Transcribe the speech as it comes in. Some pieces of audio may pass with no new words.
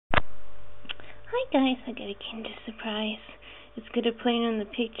Hi guys, I got a Kinder Surprise. It's good at putting on the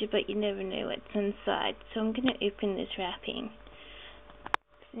picture, but you never know what's inside. So I'm going to open this wrapping.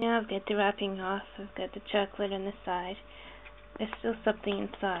 So now I've got the wrapping off. I've got the chocolate on the side. There's still something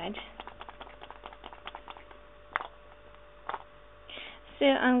inside. So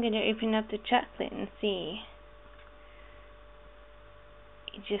I'm going to open up the chocolate and see.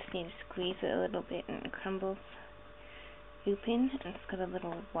 You just need to squeeze it a little bit and it crumbles open. And it's got a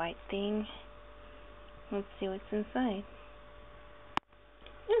little white thing. Let's see what's inside.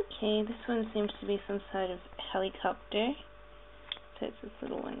 Okay, this one seems to be some sort of helicopter. So it's this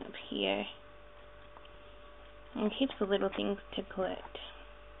little one up here. And keeps the little things to collect.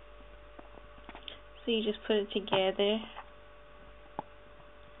 So you just put it together.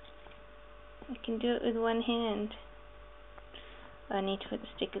 You can do it with one hand. I need to put the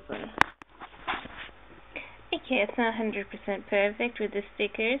stickers on. Okay, it's not 100% perfect with the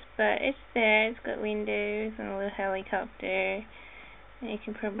stickers, but it's there. It's got windows and a little helicopter. And you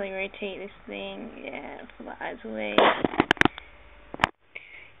can probably rotate this thing. Yeah, it flies away.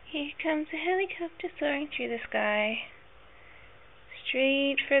 Here comes a helicopter soaring through the sky.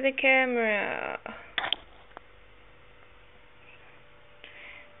 Straight for the camera.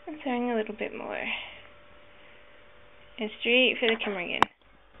 I'm throwing a little bit more. And straight for the camera again.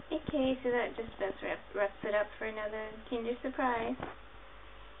 Okay, so that just wraps it up for another Kinder Surprise.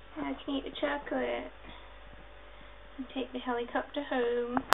 Now I can eat the chocolate and take the helicopter home.